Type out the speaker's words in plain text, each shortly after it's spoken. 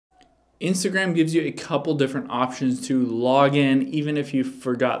Instagram gives you a couple different options to log in even if you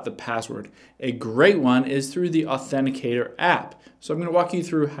forgot the password. A great one is through the Authenticator app. So I'm going to walk you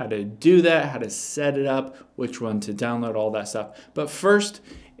through how to do that, how to set it up, which one to download, all that stuff. But first,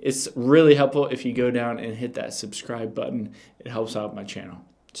 it's really helpful if you go down and hit that subscribe button. It helps out my channel.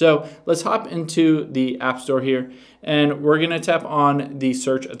 So let's hop into the App Store here, and we're going to tap on the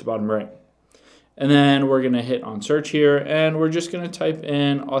search at the bottom right. And then we're going to hit on search here, and we're just going to type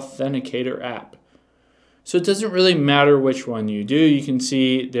in Authenticator app. So it doesn't really matter which one you do. You can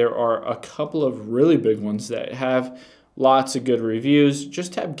see there are a couple of really big ones that have lots of good reviews.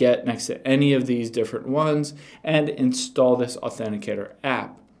 Just tap get next to any of these different ones and install this Authenticator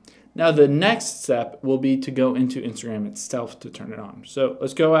app. Now the next step will be to go into Instagram itself to turn it on. So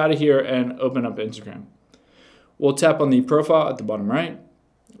let's go out of here and open up Instagram. We'll tap on the profile at the bottom right,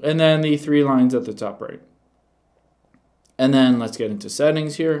 and then the three lines at the top right. And then let's get into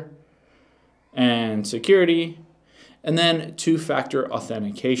settings here, and security, and then two-factor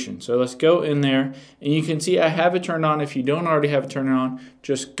authentication. So let's go in there, and you can see I have it turned on. If you don't already have it turned on,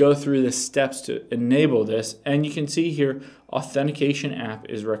 just go through the steps to enable this, and you can see here authentication app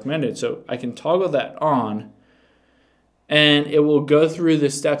is recommended. So I can toggle that on, and it will go through the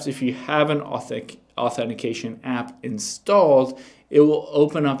steps. If you have an authentication app installed, it will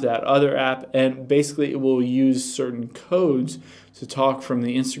open up that other app, and basically it will use certain codes to talk from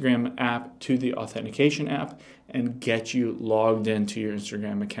the Instagram app to the authentication app and get you logged into your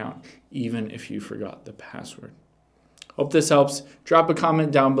Instagram account, even if you forgot the password. Hope this helps. Drop a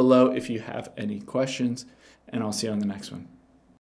comment down below if you have any questions, and I'll see you on the next one.